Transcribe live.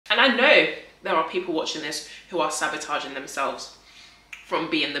And I know there are people watching this who are sabotaging themselves from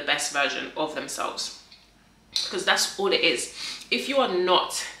being the best version of themselves, because that's all it is. If you are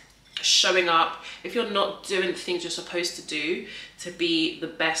not showing up, if you're not doing the things you're supposed to do to be the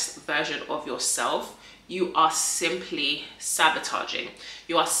best version of yourself, you are simply sabotaging.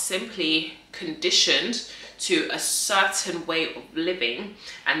 You are simply conditioned to a certain way of living,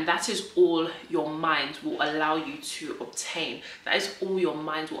 and that is all your mind will allow you to obtain. That is all your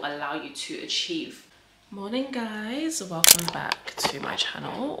mind will allow you to achieve. Morning guys, welcome back to my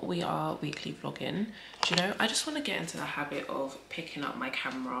channel. We are weekly vlogging. Do you know, I just want to get into the habit of picking up my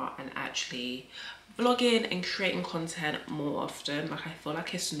camera and actually vlogging and creating content more often. Like, I feel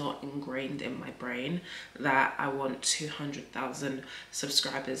like it's not ingrained in my brain that I want 200,000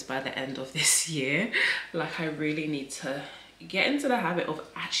 subscribers by the end of this year. Like, I really need to get into the habit of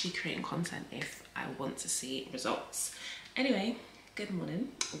actually creating content if I want to see results. Anyway, good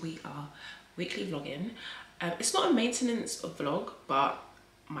morning. We are weekly vlogging. It's not a maintenance vlog, but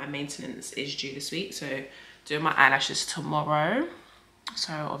my maintenance is due this week, so doing my eyelashes tomorrow.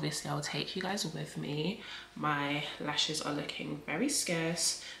 So obviously I'll take you guys with me. My lashes are looking very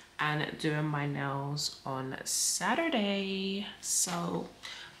scarce, and doing my nails on Saturday, so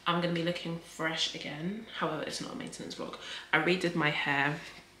I'm gonna be looking fresh again. However, it's not a maintenance vlog. I redid my hair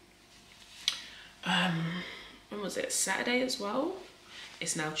when was it, Saturday as well.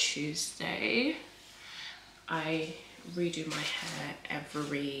 It's now Tuesday. I redo my hair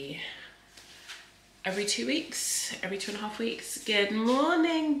every 2 weeks, every 2.5 weeks. Good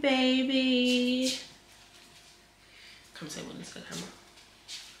morning, baby. Come say morning to the camera.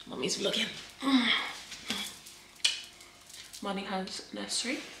 Mommy's vlogging. Mommy has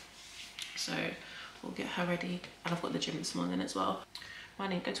nursery, so we'll get her ready. And I've got the gym this morning as well.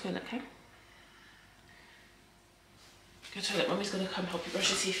 Mommy, go toilet, okay? Go to the toilet. Mommy's gonna come help you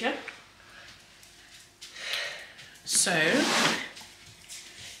brush your teeth, yeah? So,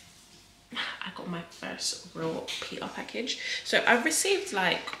 I got my first real PR package. So I've received,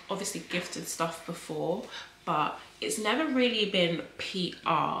 like, obviously gifted stuff before, but it's never really been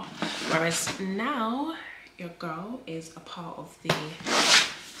PR. Whereas now, your girl is a part of the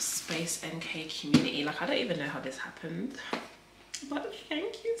Space NK community. Like, I don't even know how this happened, but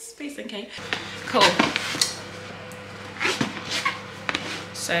thank you, Space NK. Cool.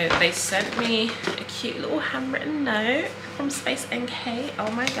 So they sent me a cute little handwritten note from Space NK. Oh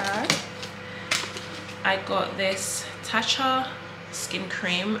my god. I got this Tatcha skin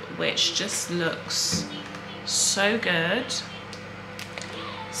cream, which just looks so good.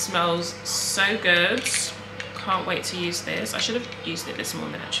 Smells so good. Can't wait to use this. I should have used it this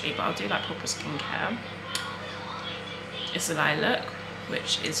morning actually, but I'll do like proper skincare. It's a lilac,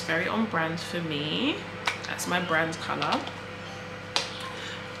 which is very on brand for me. That's my brand colour.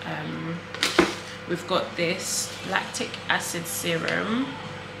 We've got this lactic acid serum.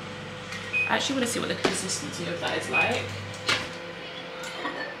 I actually want to see what the consistency of that is like.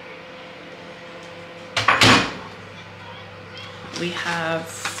 We have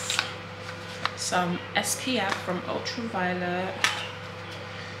some SPF from Ultraviolet.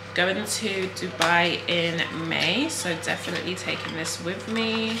 Going to Dubai in May, so definitely taking this with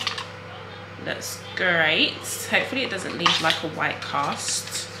me. Looks great. Hopefully it doesn't leave like a white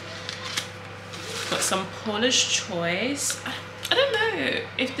cast. Got some Paula's Choice. I don't know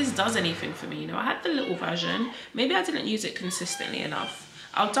if this does anything for me. You know, I had the little version. Maybe I didn't use it consistently enough.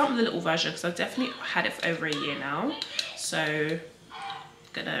 I'll dump the little version because I've definitely had it for over a year now. So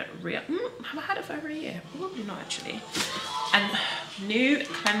gonna have I had it for over a year? Probably not actually. And new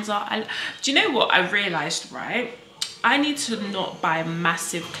cleanser. Do you know what I realized, right? I need to not buy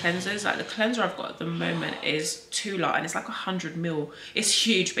massive cleansers. Like, the cleanser I've got at the moment is Tula, and it's like 100 ml. It's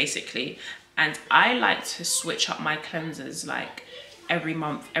huge basically. And I like to switch up my cleansers like every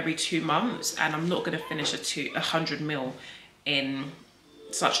month, every 2 months, and I'm not gonna finish a 100 ml in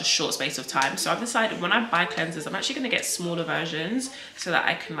such a short space of time. So I've decided when I buy cleansers, I'm actually gonna get smaller versions so that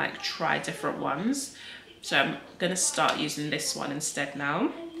I can like try different ones. So I'm gonna start using this one instead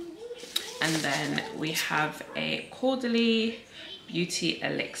now. And then we have a Caudalie Beauty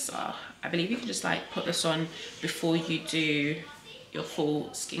Elixir. I believe you can just like put this on before you do your full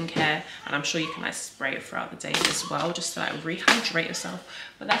skincare, and I'm sure you can like spray it throughout the day as well, just to like rehydrate yourself.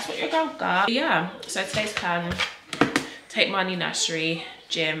 But that's what your girl got. But yeah, so today's plan: take Marnie nursery,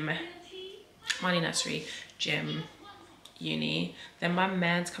 gym, uni. Then my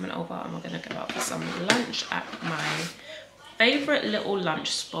man's coming over, and we're gonna go out for some lunch at my favorite little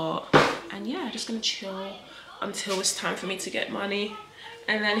lunch spot. And yeah, just gonna chill until it's time for me to get money,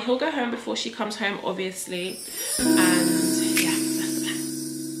 and then he'll go home before she comes home, obviously. And yeah, that's the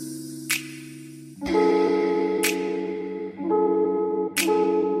plan.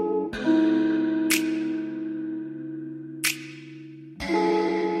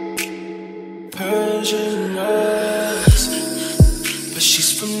 but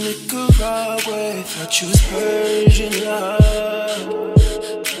she's from Nicaragua. Thought you was Persian love.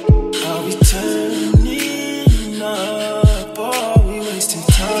 Are we turning up? Are we wasting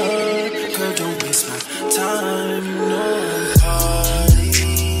time? Girl, don't waste my time. You know, party.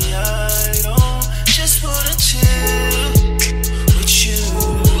 I don't just wanna chill with you.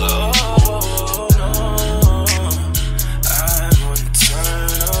 Oh no, I wanna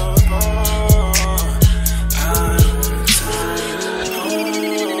turn up on. I wanna turn on.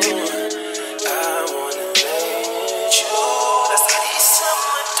 I wanna let you. That's how these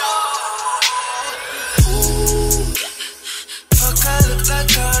summer do. Ooh, fuck, I look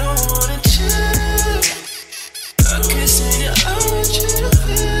like I don't wanna chill. I'm kissing you, I want you to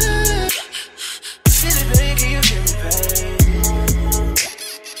feel. Feel it, baby, can you feel me, babe?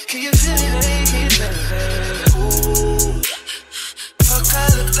 Can you feel it, baby, can you feel me, babe? Ooh, fuck, I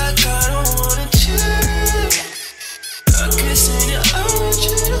look like I don't wanna chill. I'm kissing you, I want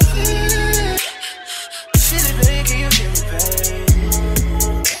you to feel. Feel it, baby, can you feel me,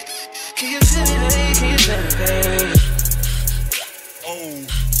 babe? Can you feel me, baby, can you feel me, babe? Oh,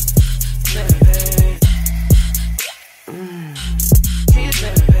 feel me, babe. Can you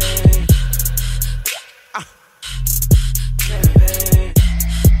feel me, babe? Feel me, babe.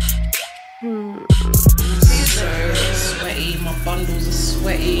 So sweaty, my bundles are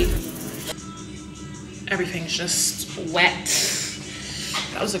sweaty. Everything's just wet.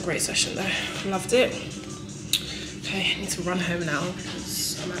 That was a great session though, loved it. Okay, I need to run home now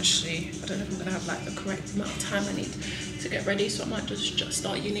because I'm actually, I don't know if I'm gonna have like the correct amount of time I need to get ready, so I might just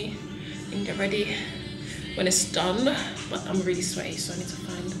start uni and get ready when it's done. But I'm really sweaty, so I need to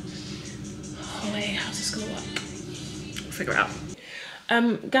find a way. How's this gonna work? We'll figure it out.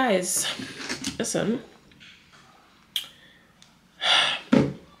 Guys, listen.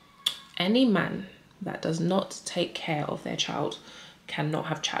 Any man that does not take care of their child cannot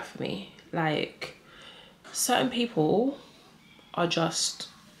have chat for me. Like, certain people are just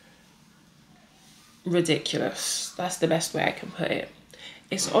ridiculous. That's the best way I can put it.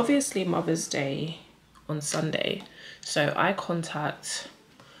 It's obviously Mother's Day on Sunday, so I contact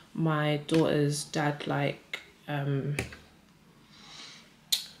my daughter's dad like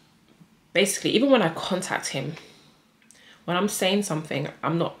basically, even when I contact him, when I'm saying something,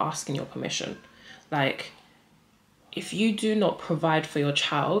 I'm not asking your permission. Like, if you do not provide for your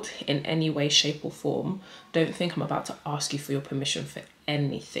child in any way, shape or form, don't think I'm about to ask you for your permission for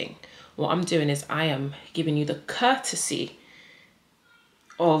anything. What I'm doing is I am giving you the courtesy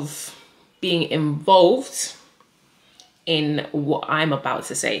of being involved in what I'm about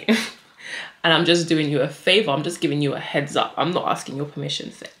to say. And I'm just doing you a favor. I'm just giving you a heads up. I'm not asking your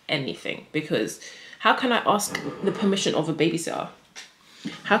permission for anything, because how can I ask the permission of a babysitter?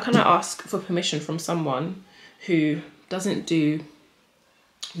 How can I ask for permission from someone who doesn't do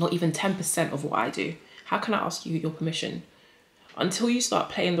not even 10% of what I do? How can I ask you your permission? Until you start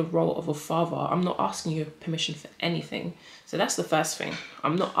playing the role of a father, I'm not asking you permission for anything. So that's the first thing.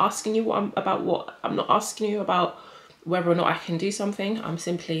 I'm not asking you I'm not asking you about whether or not I can do something. I'm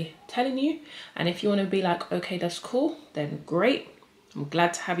simply telling you. And if you want to be like, okay, that's cool, then great. I'm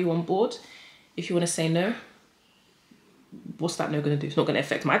glad to have you on board. If you want to say no, what's that no going to do? It's not going to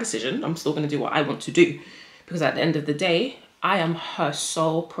affect my decision. I'm still going to do what I want to do. Because at the end of the day, I am her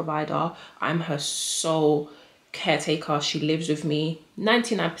sole provider. I'm her sole caretaker. She lives with me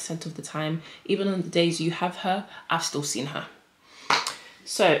 99% of the time. Even on the days you have her, I've still seen her.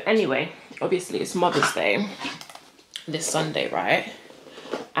 So anyway, obviously it's Mother's Day this Sunday, right?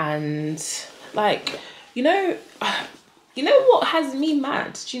 And like, you know what has me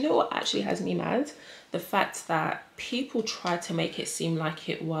mad? Do you know what actually has me mad? The fact that people try to make it seem like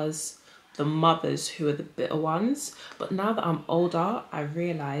it was the mothers who are the bitter ones. But now that I'm older, I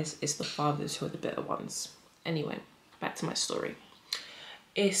realize it's the fathers who are the bitter ones. Anyway, back to my story.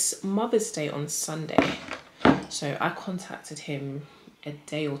 It's Mother's Day on Sunday. So I contacted him a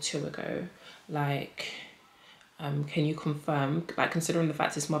day or two ago. Like, can you confirm, like considering the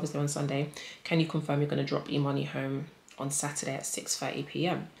fact it's Mother's Day on Sunday, can you confirm you're going to drop e-money home on Saturday at 6:30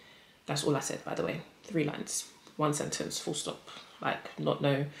 p.m? That's all I said, by the way. 3 lines, 1 sentence, full stop. Like, not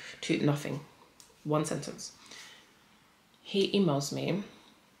no, two, nothing. 1 sentence. He emails me.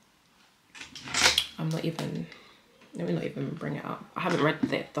 Let me not even bring it up. I haven't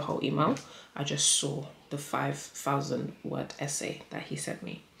read the whole email. I just saw the 5,000 word essay that he sent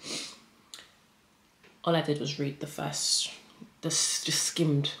me. All I did was read the first, just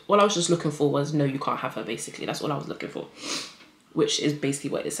skimmed. All I was just looking for was, no, you can't have her, basically. That's all I was looking for, which is basically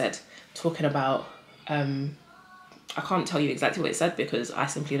what it said. Talking about, I can't tell you exactly what it said because I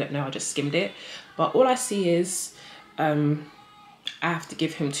simply don't know. I just skimmed it. But all I see is, I have to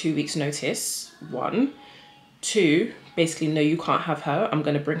give him 2 weeks notice, 1. 2, basically, no, you can't have her. I'm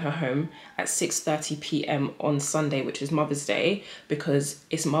going to bring her home at 6:30 p.m. on Sunday, which is Mother's Day, because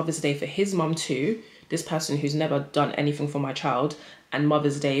it's Mother's Day for his mum too, this person who's never done anything for my child, and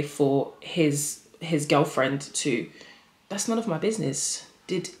Mother's Day for his girlfriend too. That's none of my business.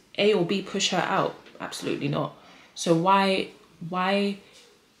 Did A or B push her out? Absolutely not. So why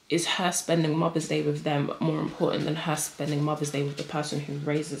is her spending Mother's Day with them more important than her spending Mother's Day with the person who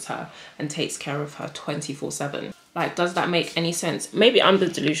raises her and takes care of her 24/7? Like, does that make any sense? Maybe I'm the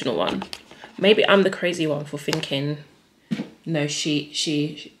delusional one. Maybe I'm the crazy one for thinking, no,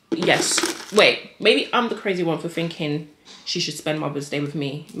 maybe I'm the crazy one for thinking she should spend Mother's Day with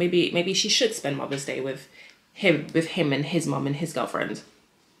me. Maybe she should spend Mother's Day with him and his mum and his girlfriend,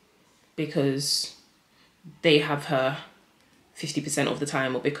 because they have her 50% of the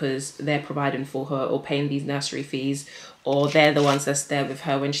time, or because they're providing for her or paying these nursery fees, or they're the ones that's there with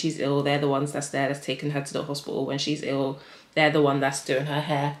her when she's ill, they're the ones that's there that's taking her to the hospital when she's ill, they're the one that's doing her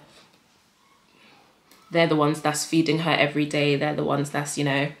hair, they're the ones that's feeding her every day, they're the ones that's, you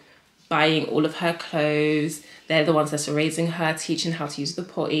know, buying all of her clothes, they're the ones that's raising her, teaching her to use the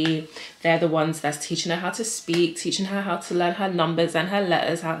potty, they're the ones that's teaching her how to speak, teaching her how to learn her numbers and her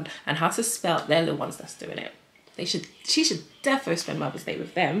letters and how to spell. They're the ones that's doing it. She should definitely spend Mother's Day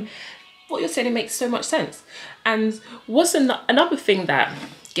with them. What you're saying, it makes so much sense. And what's another thing that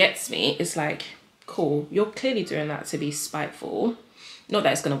gets me is like, cool, you're clearly doing that to be spiteful. Not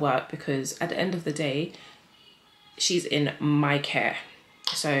that it's going to work, because at the end of the day, she's in my care.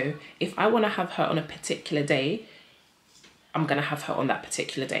 So if I want to have her on a particular day, I'm going to have her on that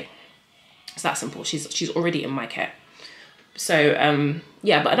particular day. It's that simple. She's already in my care. So,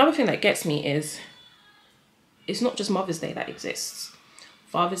 yeah, but another thing that gets me is, it's not just Mother's Day that exists.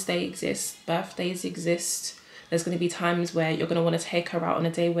 Father's Day exists, birthdays exist. There's going to be times where you're going to want to take her out on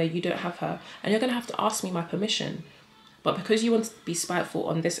a day where you don't have her, and you're going to have to ask me my permission. But because you want to be spiteful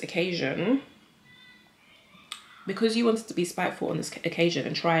on this occasion,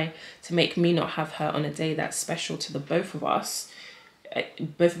 and try to make me not have her on a day that's special to the both of us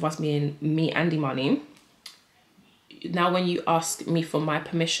being me and Imani, now when you ask me for my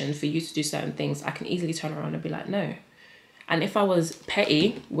permission for you to do certain things, I can easily turn around and be like, no. And if I was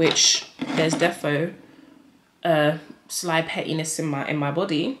petty, which there's defo sly pettiness in my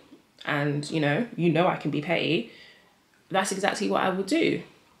body, and you know I can be petty, that's exactly what I will do.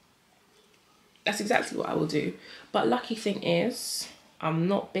 That's exactly what I will do. But lucky thing is, I'm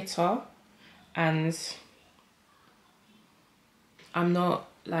not bitter, and I'm not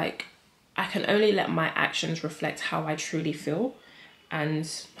like, I can only let my actions reflect how I truly feel. And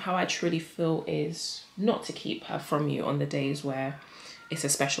how I truly feel is not to keep her from you on the days where it's a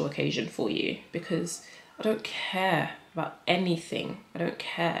special occasion for you, because I don't care about anything. I don't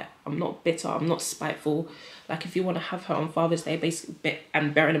care. I'm not bitter. I'm not spiteful. Like, if you want to have her on Father's Day, basically,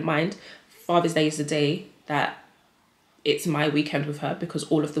 and bearing in mind, Father's Day is the day that it's my weekend with her, because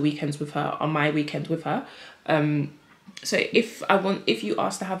all of the weekends with her are my weekend with her. So if you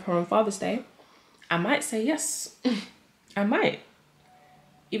ask to have her on Father's Day, I might say yes. I might.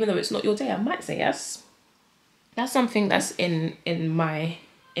 Even though it's not your day, I might say yes. That's something that's in my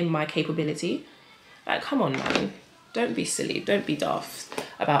capability. Like, come on, man. Don't be silly. Don't be daft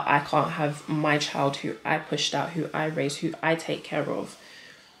about I can't have my child who I pushed out, who I raised, who I take care of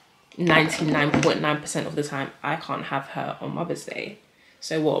 99.9% of the time. I can't have her on Mother's Day.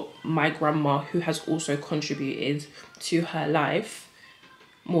 So what? My grandma, who has also contributed to her life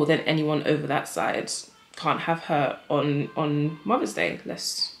more than anyone over that side, can't have her on Mother's Day.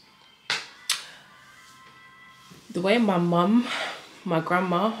 The way my mum, my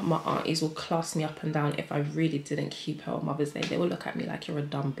grandma, my aunties will class me up and down if I really didn't keep her on Mother's Day. They will look at me like, you're a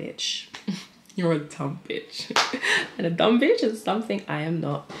dumb bitch. You're a dumb bitch. And a dumb bitch is something I am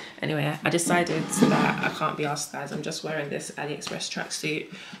not. Anyway, I decided that I can't be asked, guys. I'm just wearing this AliExpress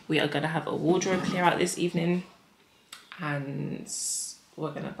tracksuit. We are going to have a wardrobe clear out this evening, and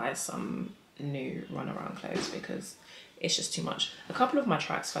we're going to buy some new runaround clothes because it's just too much. A couple of my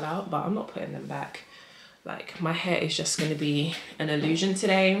tracks fell out, but I'm not putting them back. Like, my hair is just going to be an illusion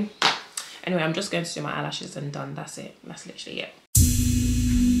today. Anyway, I'm just going to do my eyelashes and done. That's it. That's literally it.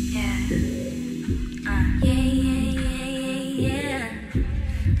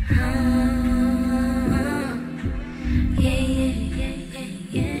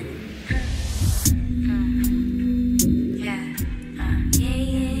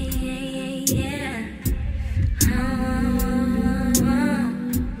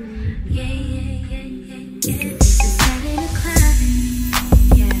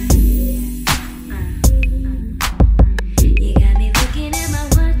 You got me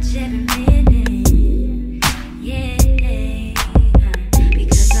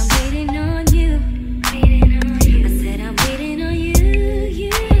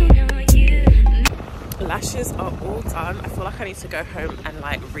go home and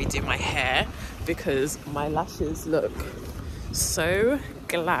like redo my hair because my lashes look so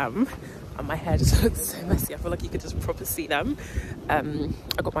glam and my hair just looks so messy. I feel like you could just proper see them.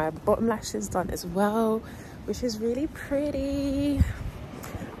 I got my bottom lashes done as well, which is really pretty.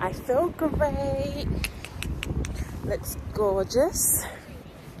 I feel great. Looks gorgeous.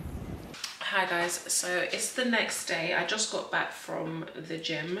 Hi guys, so it's the next day. I just got back from the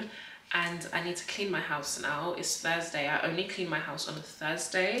gym and I need to clean my house now. It's Thursday. I only clean my house on a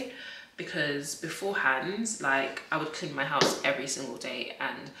Thursday because beforehand, like, I would clean my house every single day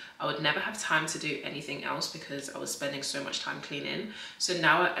and I would never have time to do anything else because I was spending so much time cleaning. So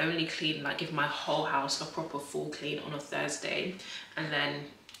now I only clean, like, give my whole house a proper full clean on a Thursday, and then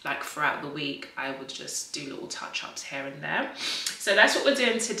like throughout the week I would just do little touch-ups here and there. So that's what we're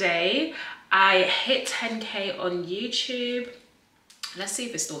doing today. I hit 10k on YouTube. Let's see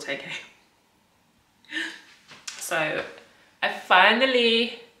if it's still 10k. So I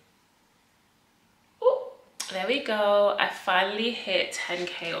finally, oh, there we go. I finally hit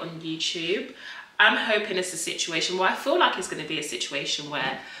 10k on YouTube. I'm hoping it's a situation, well, I feel like it's going to be a situation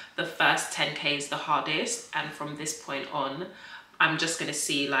where the first 10k is the hardest, and from this point on I'm just gonna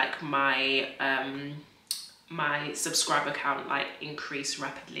see like my my subscriber count like increase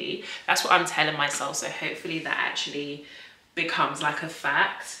rapidly. That's what I'm telling myself, so hopefully that actually becomes like a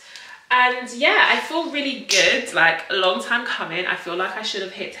fact. And yeah, I feel really good. Like, a long time coming. I feel like I should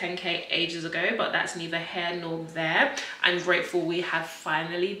have hit 10k ages ago, but that's neither here nor there. I'm grateful we have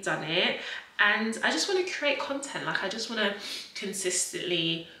finally done it, and I just want to create content. Like, I just want to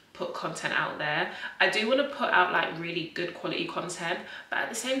consistently put content out there. I do want to put out like really good quality content, but at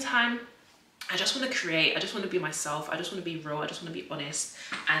the same time I just want to create. I just want to be myself. I just want to be real. I just want to be honest,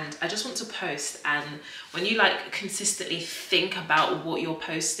 and I just want to post. And when you like consistently think about what you're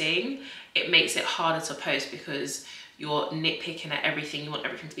posting, it makes it harder to post because you're nitpicking at everything. You want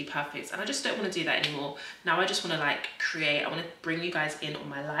everything to be perfect, and I just don't want to do that anymore. Now I just want to like create. I want to bring you guys in on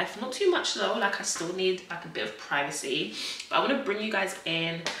my life. Not too much though, like I still need like a bit of privacy, but I want to bring you guys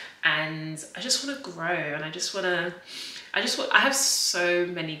in, and I just want to grow, and I have so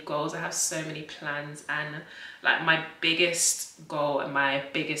many goals. I have so many plans, and like my biggest goal and my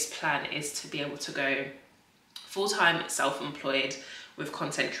biggest plan is to be able to go full-time self-employed with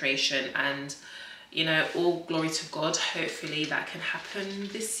content creation. And you know, all glory to God, hopefully that can happen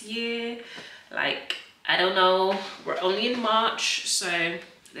this year. Like, I don't know, we're only in March, so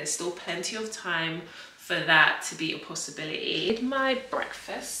there's still plenty of time for that to be a possibility. My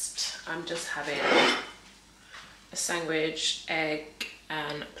breakfast, I'm just having a sandwich, egg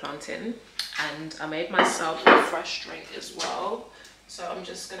and plantain, and I made myself a fresh drink as well. So I'm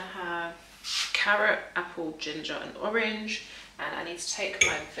just gonna have carrot, apple, ginger and orange, and I need to take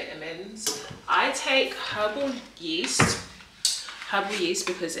my vitamins. I take herbal yeast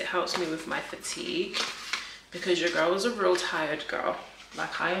because it helps me with my fatigue, because your girl is a real tired girl.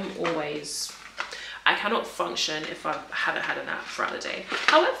 Like, I cannot function if I haven't had a nap throughout the day.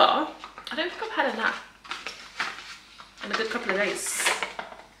 However, I don't think I've had a nap in a good couple of days,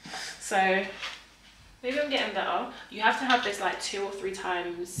 so maybe I'm getting better. You have to have this like 2 or 3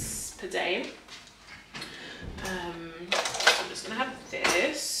 times per day. I'm just gonna have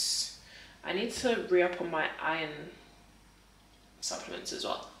this. I need to re-up on my iron supplements as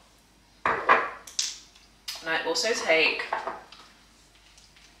well. And I also take,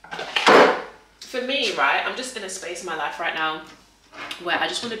 for me, right, I'm just in a space in my life right now where I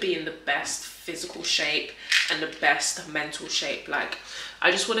just want to be in the best physical shape and the best mental shape. Like,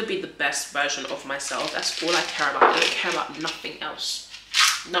 I just want to be the best version of myself. That's all I care about. I don't care about nothing else.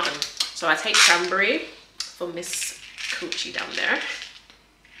 Nothing. So I take cranberry for Miss Coochie down there.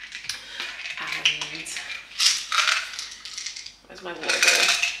 And where's my water bottle?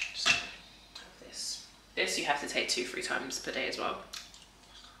 Just have this. This you have to take 2-3 times per day as well.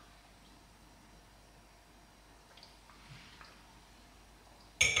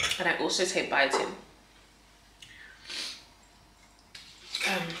 And I also take biotin.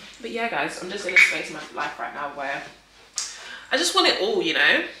 But yeah, guys, I'm just in a space in my life right now where I just want it all, you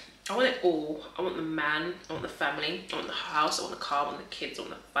know? I want it all. I want the man, I want the family, I want the house, I want the car, I want the kids, I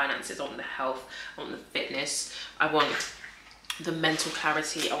want the finances, I want the health, I want the fitness, I want the mental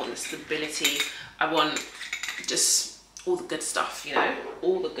clarity, I want the stability, I want just all the good stuff, you know?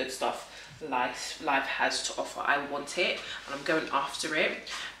 All the good stuff life has to offer. I want it, and I'm going after it,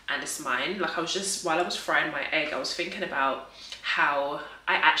 and it's mine. Like, I was just, while I was frying my egg, I was thinking about how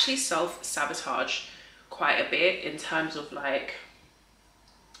I actually self-sabotage quite a bit in terms of like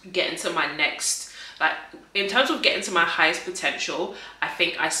getting to my next, Like in terms of getting to my highest potential, I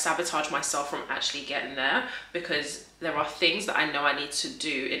think I sabotage myself from actually getting there, because there are things that I know I need to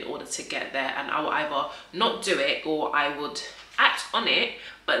do in order to get there, and I will either not do it or I would act on it,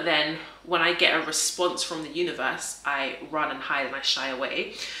 but then when I get a response from the universe, I run and hide and I shy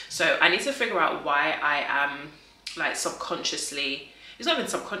away. So I need to figure out why I am like subconsciously, it's not even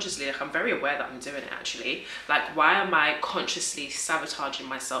subconsciously, like I'm very aware that I'm doing it actually. Like, why am I consciously sabotaging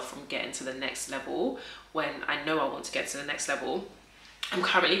myself from getting to the next level when I know I want to get to the next level? I'm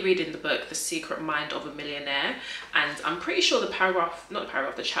currently reading the book The Secret Mind of a Millionaire, and I'm pretty sure the paragraph, not the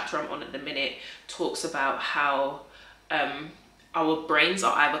paragraph, the chapter I'm on at the minute talks about how our brains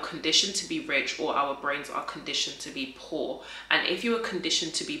are either conditioned to be rich or our brains are conditioned to be poor. And if you are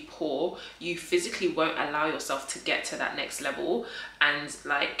conditioned to be poor, you physically won't allow yourself to get to that next level. And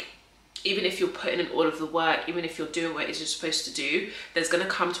like, even if you're putting in all of the work, even if you're doing what it is you're supposed to do, there's going to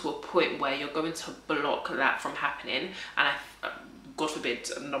come to a point where you're going to block that from happening. And God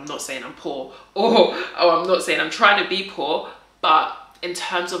forbid, and I'm not saying I'm poor, or I'm not saying I'm trying to be poor, but in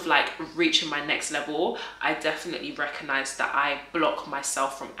terms of like reaching my next level, I definitely recognize that I block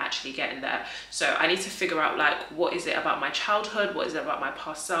myself from actually getting there. So I need to figure out like, what is it about my childhood? What is it about my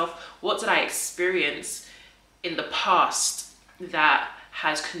past self? What did I experience in the past that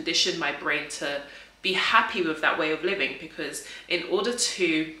has conditioned my brain to be happy with that way of living? Because in order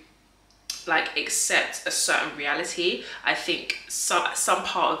to like accept a certain reality, I think some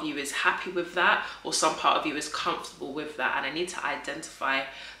part of you is happy with that, or some part of you is comfortable with that, and I need to identify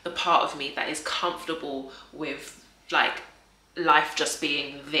the part of me that is comfortable with like life just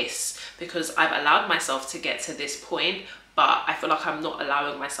being this, because I've allowed myself to get to this point, but I feel like I'm not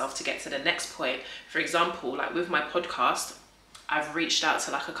allowing myself to get to the next point. For example, like with my podcast, I've reached out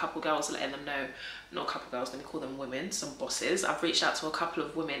to like a couple girls, letting them know, not a couple girls, let me call them women, some bosses. I've reached out to a couple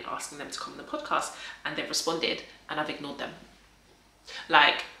of women asking them to come on the podcast, and they've responded, and I've ignored them.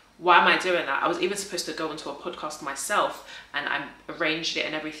 Like, why am I doing that? I was even supposed to go onto a podcast myself, and I arranged it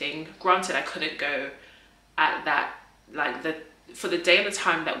and everything. Granted, I couldn't go at that, like for the day and the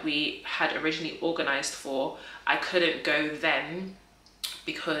time that we had originally organized for, I couldn't go then,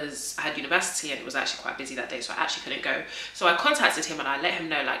 because I had university and it was actually quite busy that day, so I actually couldn't go. So I contacted him and I let him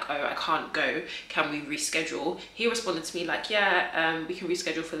know like, oh, I can't go, can we reschedule? He responded to me like, yeah, we can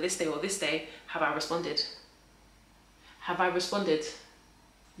reschedule for this day or this day. Have I responded? Have I responded?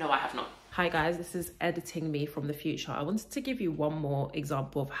 No, I have not. Hi guys, this is editing me from the future. I wanted to give you one more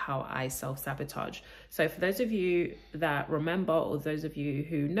example of how I self-sabotage. So for those of you that remember, or those of you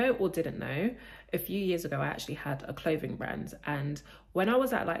who know or didn't know, a few years ago I actually had a clothing brand, and when I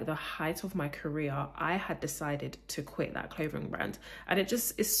was at like the height of my career, I had decided to quit that clothing brand, and it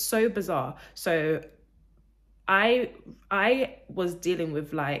just is so bizarre. So I was dealing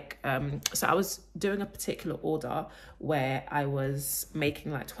with like, so I was doing a particular order where I was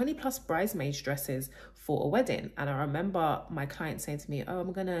making like 20 plus bridesmaids dresses for a wedding. And I remember my client saying to me, oh,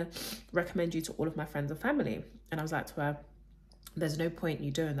 I'm gonna recommend you to all of my friends and family. And I was like to her, there's no point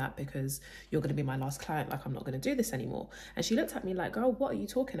you doing that, because you're going to be my last client. Like, I'm not going to do this anymore. And she looked at me like, girl, what are you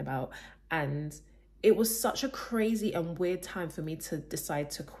talking about? And it was such a crazy and weird time for me to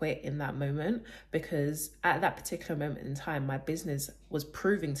decide to quit in that moment, because at that particular moment in time, my business was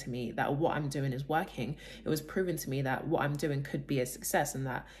proving to me that what I'm doing is working. It was proving to me that what I'm doing could be a success, and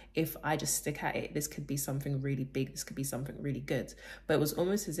that if I just stick at it, this could be something really big, this could be something really good. But it was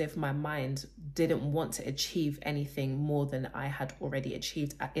almost as if my mind didn't want to achieve anything more than I had already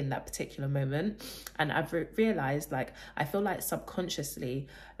achieved in that particular moment. And I've realized, like, I feel like subconsciously,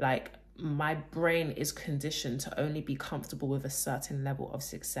 like, my brain is conditioned to only be comfortable with a certain level of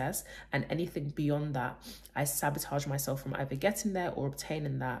success, and anything beyond that, I sabotage myself from either getting there or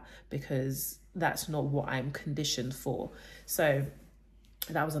obtaining that, because that's not what I'm conditioned for. So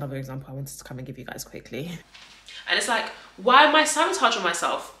that was another example I wanted to come and give you guys quickly. And it's like, why am I sabotaging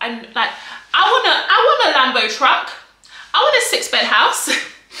myself? And like, I want a Lambo truck, I want a 6-bed house,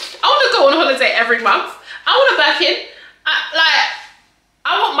 I want to go on holiday every month, I want a Birkin,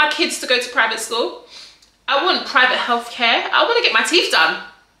 I want my kids to go to private school. I want private healthcare. I want to get my teeth done.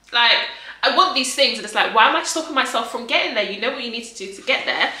 Like, I want these things, and it's like, why am I stopping myself from getting there? You know what you need to do to get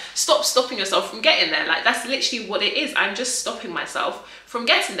there. Stop stopping yourself from getting there. Like, that's literally what it is. I'm just stopping myself from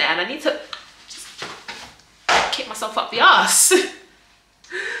getting there, and I need to just kick myself up the ass.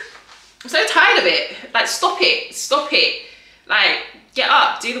 I'm so tired of it. Like, stop it. Stop it. Like, get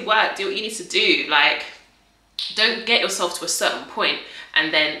up, do the work, do what you need to do. Like, don't get yourself to a certain point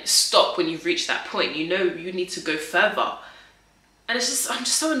and then stop when you've reached that point. You know you need to go further. And it's just, I'm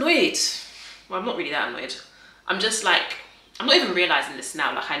just so annoyed. Well, I'm not really that annoyed. I'm just like, I'm not even realizing this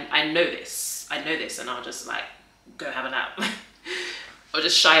now. Like, I know this. I know this, and I'll just like go have a nap or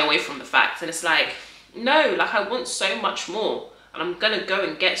just shy away from the fact. And it's like, no, like I want so much more, and I'm gonna go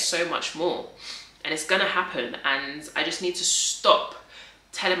and get so much more, and it's gonna happen. And I just need to stop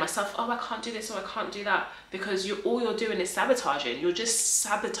telling myself, oh, I can't do this or I can't do that, because all you're doing is sabotaging. You're just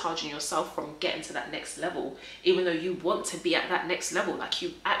sabotaging yourself from getting to that next level, even though you want to be at that next level. Like,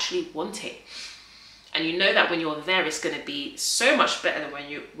 you actually want it, and you know that when you're there, it's going to be so much better than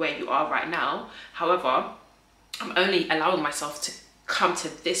where you are right now. However, I'm only allowing myself to come to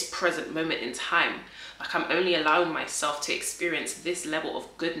this present moment in time. Like, I'm only allowing myself to experience this level of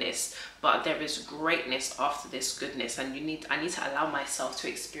goodness, but there is greatness after this goodness, and I need to allow myself to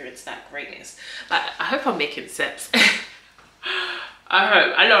experience that greatness. Like, I hope I'm making sense.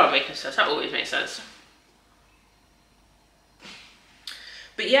 I know I'm making sense. That always makes sense.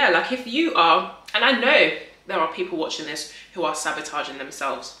 But yeah, like, if you are, and I know there are people watching this who are sabotaging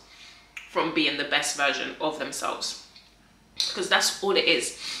themselves from being the best version of themselves, because that's all it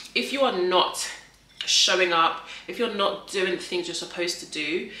is. If you are not showing up, if you're not doing the things you're supposed to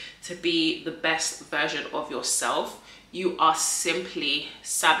do to be the best version of yourself, you are simply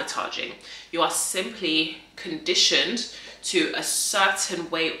sabotaging. You are simply conditioned to a certain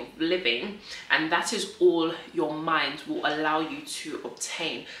way of living, and that is all your mind will allow you to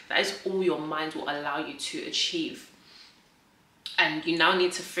obtain. That is all your mind will allow you to achieve. And you now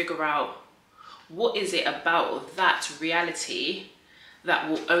need to figure out, what is it about that reality that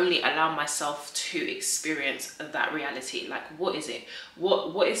will only allow myself to experience that reality? Like, what is it? What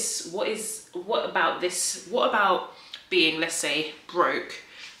about this? What about being, let's say, broke,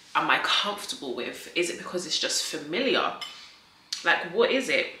 am I comfortable with? Is it because it's just familiar? Like, what is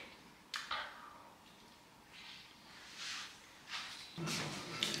it?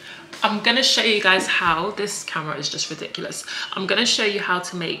 I'm gonna show you guys how, this camera is just ridiculous. I'm gonna show you how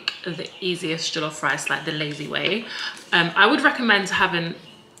to make the easiest jollof rice, like the lazy way. I would recommend having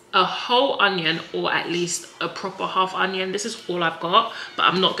a whole onion, or at least a proper half onion. This is all I've got, but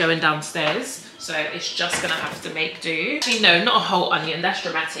I'm not going downstairs, so it's just gonna have to make do. Actually, no, not a whole onion, that's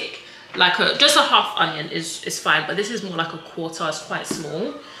dramatic. Like just a half onion is fine, but this is more like a quarter. It's quite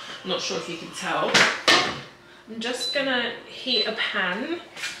small. I'm not sure if you can tell. I'm just gonna heat a pan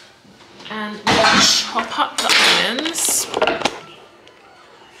and chop up the onions. I'm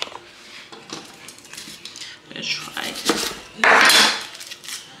gonna try.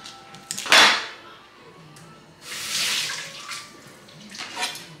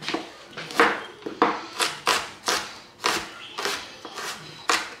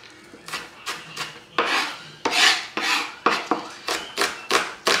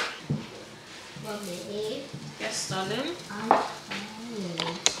 Mommy. Yes, darling.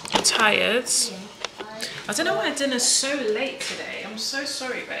 Tired. I don't know why dinner's so late today. I'm so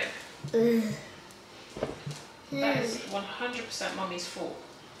sorry, babe. That is 100% Mummy's fault.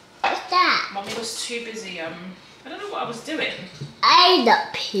 What's that? Mummy was too busy. I don't know what I was doing. I'm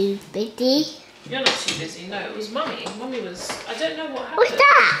not too busy. You're not too busy. No, it was Mummy. Mummy was. I don't know what happened. What's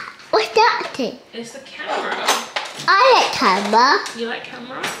that? What's that thing? It's the camera. I like camera. You like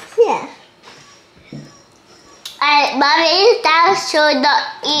camera? Yeah. Mommy, that should not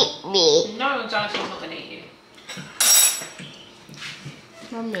eat me. No, Jonathan's not gonna eat you.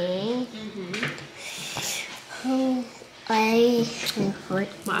 Mommy.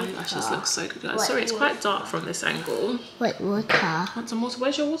 My eyelashes look so good, guys. Sorry, it's quite dark from this angle. What water? Want some water?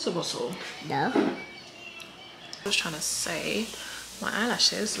 Where's your water bottle? No. I was trying to say, my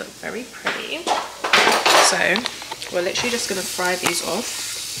eyelashes look very pretty. So we're literally just gonna fry these off.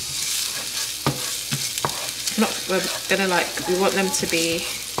 We're gonna we want them to be,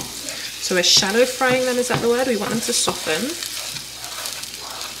 so we're shallow frying them, is that the word? We want them to soften,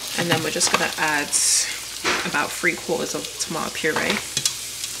 and then we're just gonna add about 3/4 of tomato puree.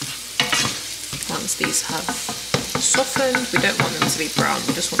 Once these have softened, we don't want them to be brown,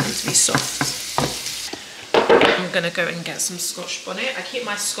 we just want them to be soft. I'm gonna go and get some Scotch bonnet. I keep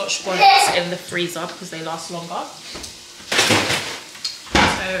my Scotch bonnets in the freezer because they last longer.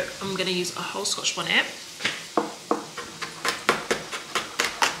 So I'm gonna use a whole Scotch bonnet.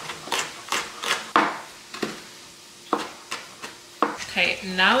 Okay,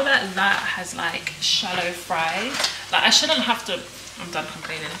 now that that has like shallow fried, like I shouldn't have to, I'm done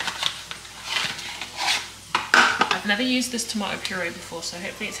complaining. I've never used this tomato puree before, so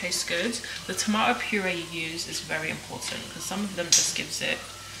hopefully it tastes good. The tomato puree you use is very important because some of them just gives it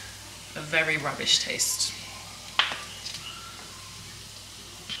a very rubbish taste.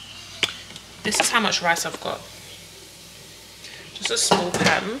 This is how much rice I've got. Just a small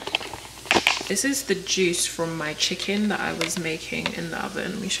pan. This is the juice from my chicken that I was making in the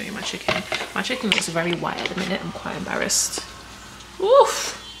oven. Let me show you my chicken. My chicken looks very white at the minute. I'm quite embarrassed.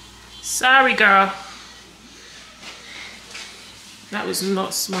 Oof. Sorry, girl. That was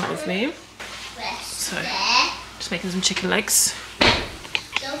not smart of me. So, just making some chicken legs.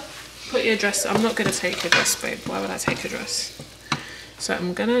 Put your dress. I'm not gonna take your dress, babe. Why would I take your dress? So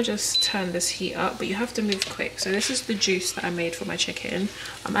I'm gonna just turn this heat up, but you have to move quick. So this is the juice that I made for my chicken.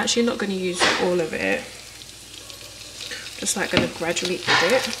 I'm actually not gonna use all of it. Just like gonna gradually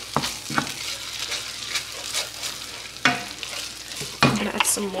add it. I'm gonna add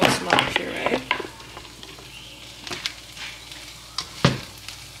some more tomato puree.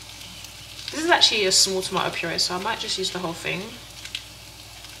 This is actually a small tomato puree, so I might just use the whole thing.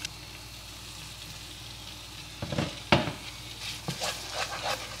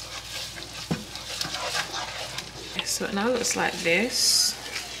 So it now looks like this.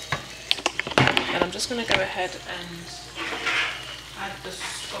 And I'm just going to go ahead and add the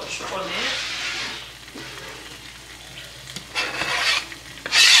scotch bonnet.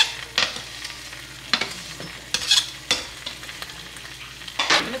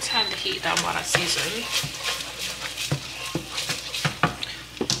 I'm going to turn the heat down while I season.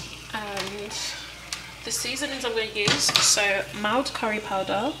 And the seasonings I'm going to use, so mild curry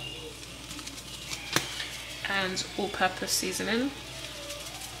powder and all-purpose seasoning.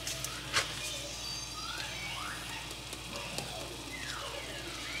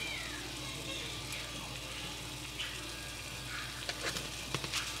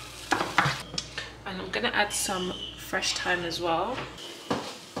 And I'm gonna add some fresh thyme as well.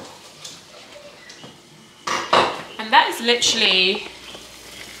 And that is literally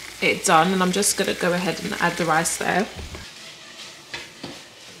it done, and I'm just gonna go ahead and add the rice there.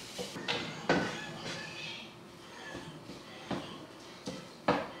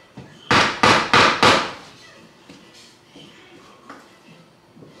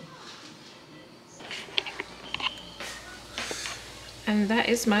 And that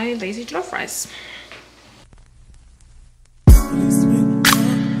is my lazy jollof rice.